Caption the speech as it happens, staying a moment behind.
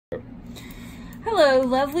Hello,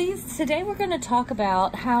 lovelies. Today we're going to talk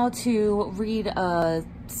about how to read a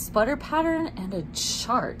sweater pattern and a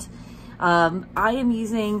chart. I am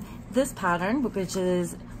using this pattern, which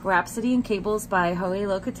is Rhapsody in Cables by Joey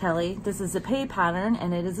Locatelli. This is a pay pattern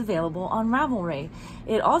and it is available on Ravelry.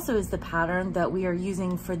 It also is the pattern that we are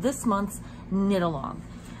using for this month's knit along.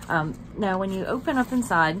 Now when you open up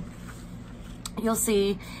inside, you'll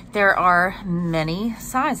see there are many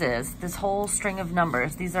sizes, this whole string of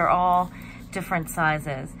numbers. These are all different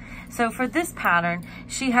sizes. So for this pattern,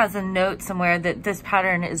 she has a note somewhere that this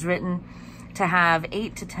pattern is written to have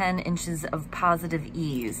 8 to 10 inches of positive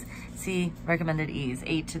ease. See, recommended ease,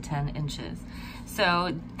 8 to 10 inches.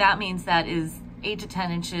 So that means that is 8 to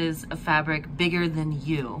 10 inches of fabric bigger than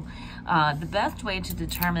you. The best way to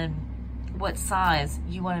determine what size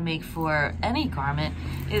you want to make for any garment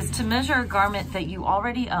is to measure a garment that you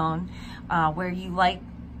already own, where you like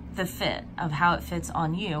the fit of how it fits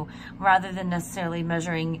on you, rather than necessarily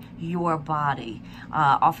measuring your body.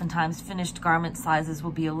 Oftentimes finished garment sizes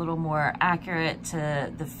will be a little more accurate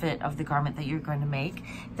to the fit of the garment that you're going to make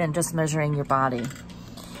than just measuring your body.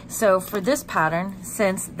 So for this pattern,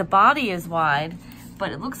 since the body is wide,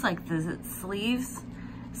 but it looks like the sleeves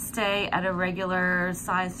stay at a regular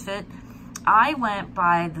size fit, I went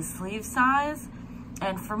by the sleeve size.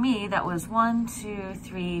 And for me, that was 1, 2,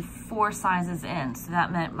 3, 4 sizes in. So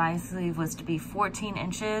that meant my sleeve was to be 14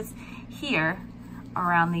 inches here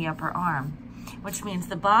around the upper arm, which means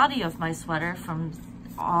the body of my sweater from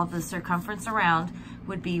all the circumference around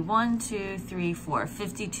would be 1, 2, 3, 4,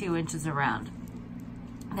 52 inches around.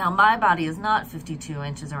 Now my body is not 52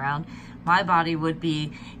 inches around. My body would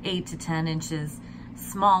be 8 to 10 inches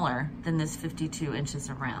smaller than this 52 inches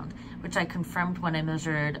around, which I confirmed when I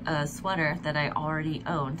measured a sweater that I already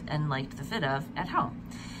owned and liked the fit of at home.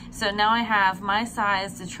 So now I have my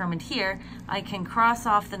size determined here. I can cross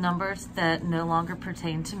off the numbers that no longer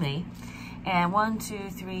pertain to me. And 1, 2,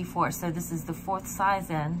 3, 4. So this is the 4th size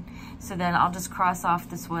in. So then I'll just cross off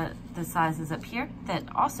the sizes up here that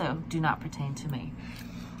also do not pertain to me.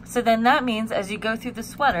 So then that means as you go through the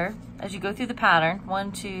sweater, as you go through the pattern,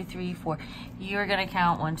 1, 2, 3, 4, you're gonna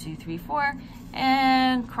count 1, 2, 3, 4,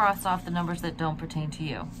 and cross off the numbers that don't pertain to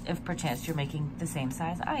you, if perchance you're making the same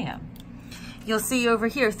size I am. You'll see over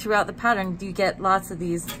here throughout the pattern, you get lots of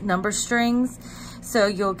these number strings. So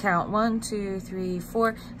you'll count 1, 2, 3,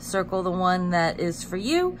 4, circle the one that is for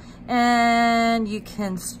you, and you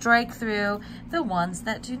can strike through the ones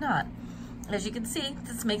that do not. As you can see,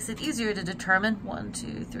 this makes it easier to determine 1,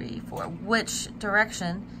 2, 3, 4, which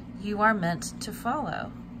direction you are meant to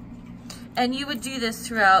follow. And you would do this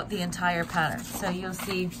throughout the entire pattern. So you'll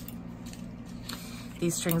see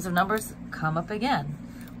these strings of numbers come up again.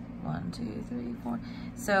 1, 2, 3, 4.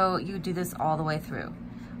 So you do this all the way through.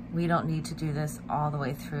 We don't need to do this all the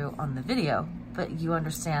way through on the video, but you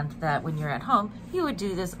understand that when you're at home, you would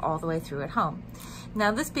do this all the way through at home.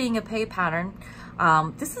 Now, this being a pay pattern,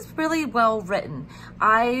 this is really well written.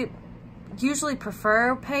 I usually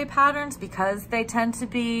prefer pay patterns because they tend to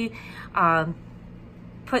be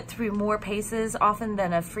put through more paces often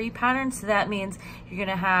than a free pattern. So that means you're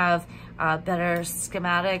gonna have better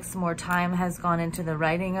schematics, more time has gone into the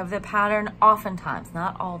writing of the pattern, oftentimes,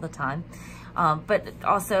 not all the time. But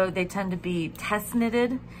also they tend to be test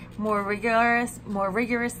knitted more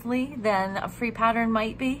rigorously than a free pattern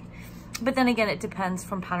might be. But then again, it depends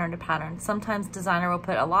from pattern to pattern. Sometimes designer will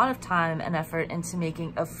put a lot of time and effort into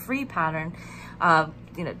making a free pattern,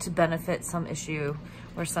 to benefit some issue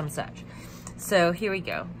or some such. So here we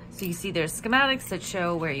go. So you see there's schematics that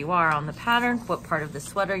show where you are on the pattern, what part of the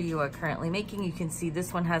sweater you are currently making. You can see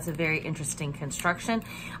this one has a very interesting construction.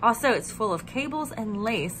 Also, it's full of cables and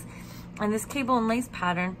lace, and this cable and lace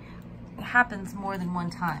pattern happens more than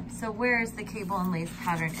one time. So where is the cable and lace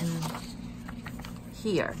pattern in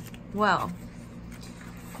here? Well,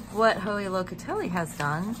 what Joey Locatelli has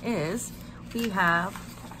done is we have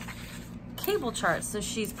cable charts. So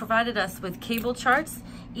she's provided us with cable charts.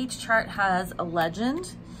 Each chart has a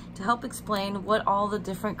legend to help explain what all the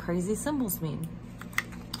different crazy symbols mean.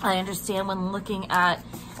 I understand when looking at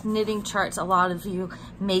knitting charts, a lot of you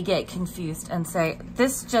may get confused and say,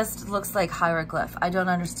 this just looks like hieroglyph. I don't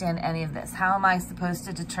understand any of this. How am I supposed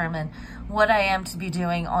to determine what I am to be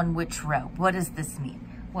doing on which row? What does this mean?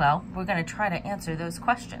 Well, we're going to try to answer those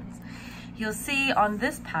questions. You'll see on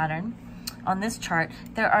this pattern, on this chart,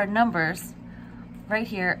 there are numbers right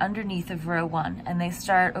here underneath of row 1, and they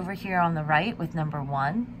start over here on the right with number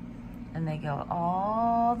 1, and they go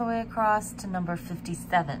all the way across to number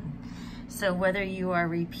 57. So whether you are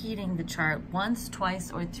repeating the chart once,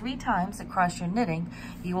 twice, or 3 times across your knitting,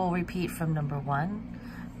 you will repeat from number 1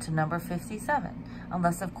 to number 57,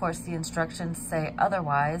 unless of course the instructions say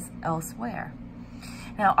otherwise elsewhere.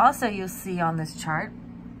 Now also you'll see on this chart,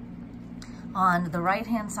 on the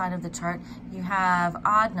right-hand side of the chart, you have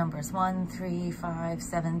odd numbers, 1, 3, 5,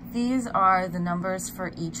 7. These are the numbers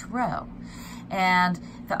for each row. And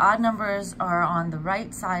the odd numbers are on the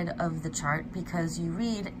right side of the chart because you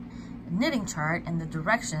read a knitting chart in the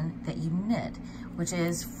direction that you knit, which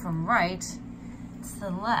is from right to the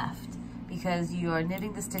left, because you are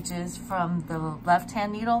knitting the stitches from the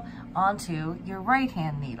left-hand needle onto your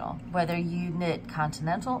right-hand needle. Whether you knit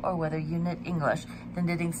continental or whether you knit English, the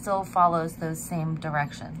knitting still follows those same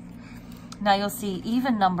directions. Now you'll see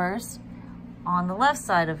even numbers on the left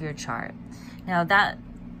side of your chart. Now that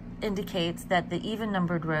indicates that the even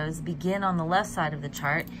numbered rows begin on the left side of the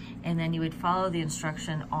chart, and then you would follow the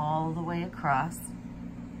instruction all the way across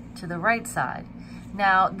to the right side.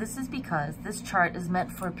 Now, this is because this chart is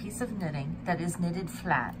meant for a piece of knitting that is knitted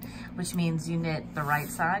flat, which means you knit the right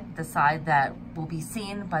side, the side that will be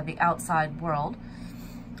seen by the outside world,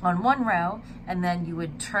 on one row, and then you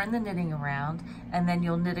would turn the knitting around, and then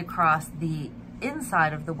you'll knit across the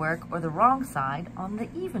inside of the work or the wrong side on the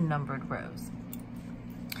even numbered rows.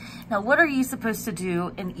 Now, what are you supposed to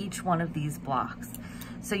do in each one of these blocks?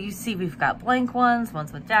 So you see we've got blank ones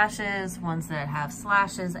with dashes, ones that have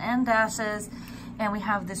slashes and dashes, and we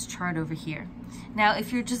have this chart over here. Now,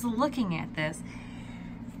 if you're just looking at this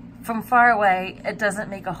from far away, it doesn't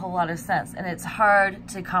make a whole lot of sense, and it's hard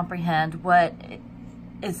to comprehend what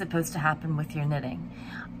is supposed to happen with your knitting.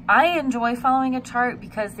 I enjoy following a chart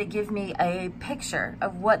because they give me a picture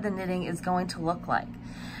of what the knitting is going to look like.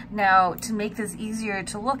 Now, to make this easier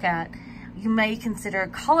to look at, you may consider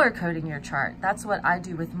color coding your chart. That's what I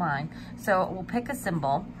do with mine. So we'll pick a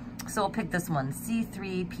symbol. So we'll pick this one,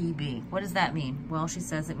 C3PB. What does that mean? Well, she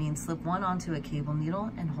says it means slip one onto a cable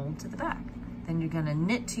needle and hold to the back. Then you're gonna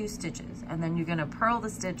knit 2 stitches, and then you're gonna purl the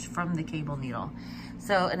stitch from the cable needle.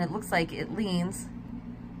 So, and it looks like it leans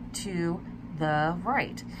to the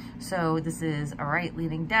right. So this is a right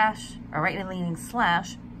leaning dash, a right leaning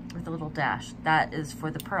slash with a little dash. That is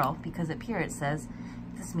for the purl, because up here it says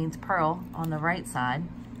this means purl on the right side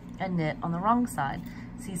and knit on the wrong side.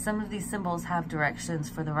 See, some of these symbols have directions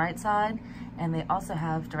for the right side, and they also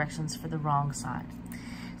have directions for the wrong side.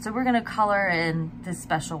 So we're gonna color in this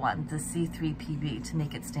special one, the C3PB, to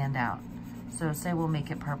make it stand out. So say we'll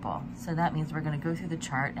make it purple. So that means we're gonna go through the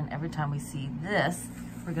chart, and every time we see this,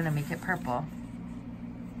 we're gonna make it purple.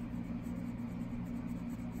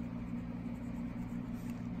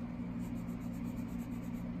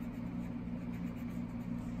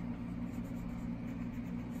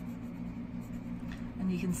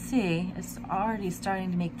 You can see it's already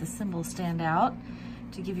starting to make the symbol stand out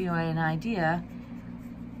to give you an idea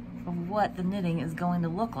of what the knitting is going to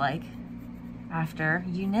look like after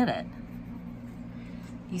you knit it.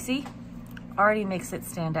 You see? Already makes it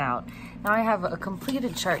stand out. Now I have a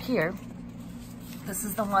completed chart here. This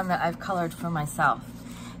is the one that I've colored for myself.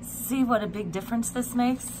 See what a big difference this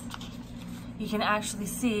makes? You can actually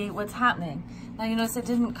see what's happening. Now you notice I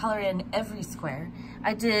didn't color in every square.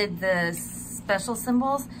 I did the special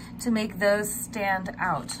symbols to make those stand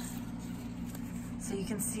out. So you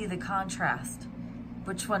can see the contrast.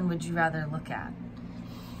 Which one would you rather look at?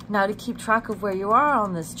 Now, to keep track of where you are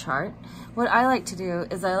on this chart, what I like to do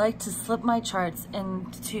is I like to slip my charts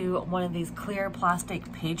into one of these clear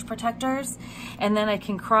plastic page protectors, and then I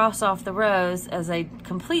can cross off the rows as I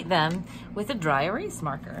complete them with a dry erase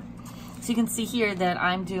marker. So you can see here that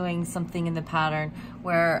I'm doing something in the pattern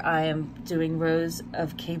where I am doing rows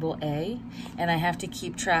of cable A, and I have to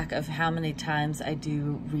keep track of how many times I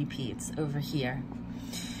do repeats over here.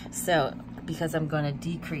 So, because I'm going to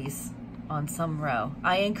decrease on some row.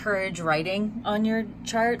 I encourage writing on your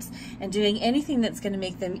charts and doing anything that's going to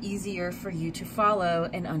make them easier for you to follow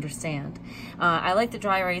and understand. I like the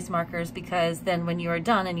dry erase markers because then when you are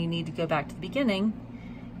done and you need to go back to the beginning,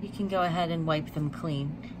 you can go ahead and wipe them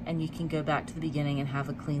clean, and you can go back to the beginning and have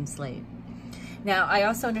a clean slate. Now, I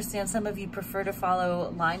also understand some of you prefer to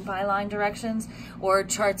follow line by line directions, or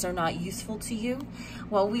charts are not useful to you.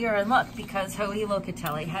 Well, we are in luck because Hohe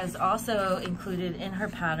Locatelli has also included in her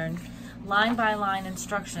pattern line by line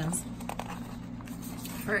instructions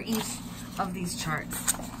for each of these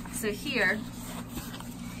charts. So here,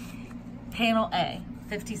 panel A,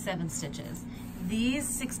 57 stitches. These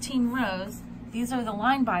 16 rows, these are the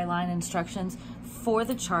line by line instructions for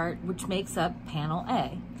the chart, which makes up panel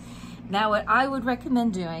A. Now, what I would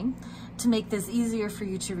recommend doing to make this easier for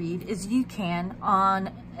you to read is you can,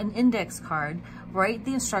 on an index card, write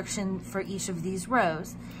the instruction for each of these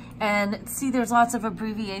rows, And see, there's lots of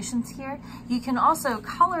abbreviations here. You can also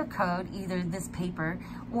color code either this paper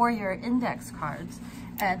or your index cards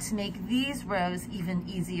to make these rows even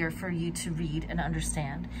easier for you to read and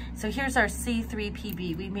understand. So here's our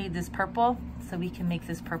C3PB. We made this purple, so we can make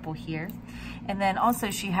this purple here. And then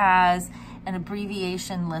also she has an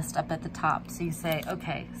abbreviation list up at the top. So you say,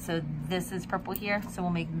 okay, so this is purple here, so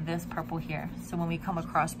we'll make this purple here. So when we come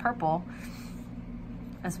across purple,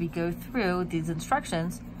 as we go through these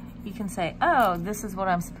instructions, you can say, oh, this is what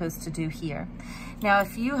I'm supposed to do here. Now,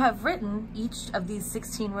 if you have written each of these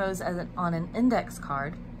 16 rows on an index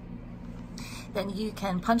card, then you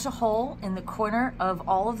can punch a hole in the corner of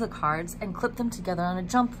all of the cards and clip them together on a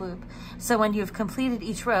jump loop. So when you've completed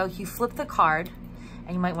each row, you flip the card,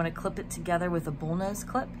 and you might want to clip it together with a bullnose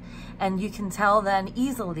clip, and you can tell then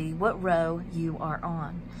easily what row you are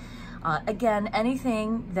on. Again,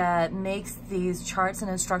 anything that makes these charts and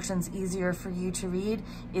instructions easier for you to read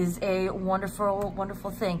is a wonderful, wonderful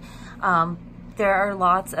thing. There are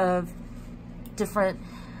lots of different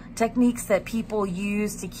techniques that people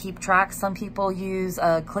use to keep track. Some people use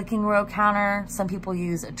a clicking row counter. Some people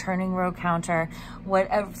use a turning row counter.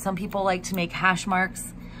 Some people like to make hash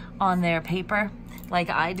marks on their paper, like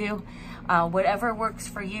I do. Whatever works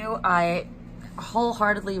for you, I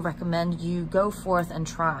wholeheartedly recommend you go forth and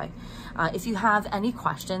try. If you have any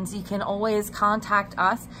questions, you can always contact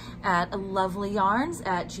us at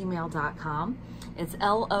lovelyarns@gmail.com. It's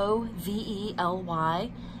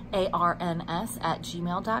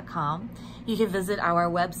LOVELYARNS@gmail.com. You can visit our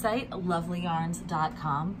website,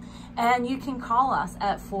 lovelyarns.com, and you can call us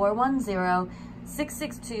at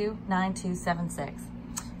 410-662-9276.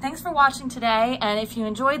 Thanks for watching today, and if you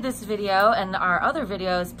enjoyed this video and our other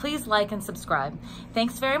videos, please like and subscribe.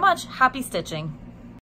 Thanks very much. Happy stitching.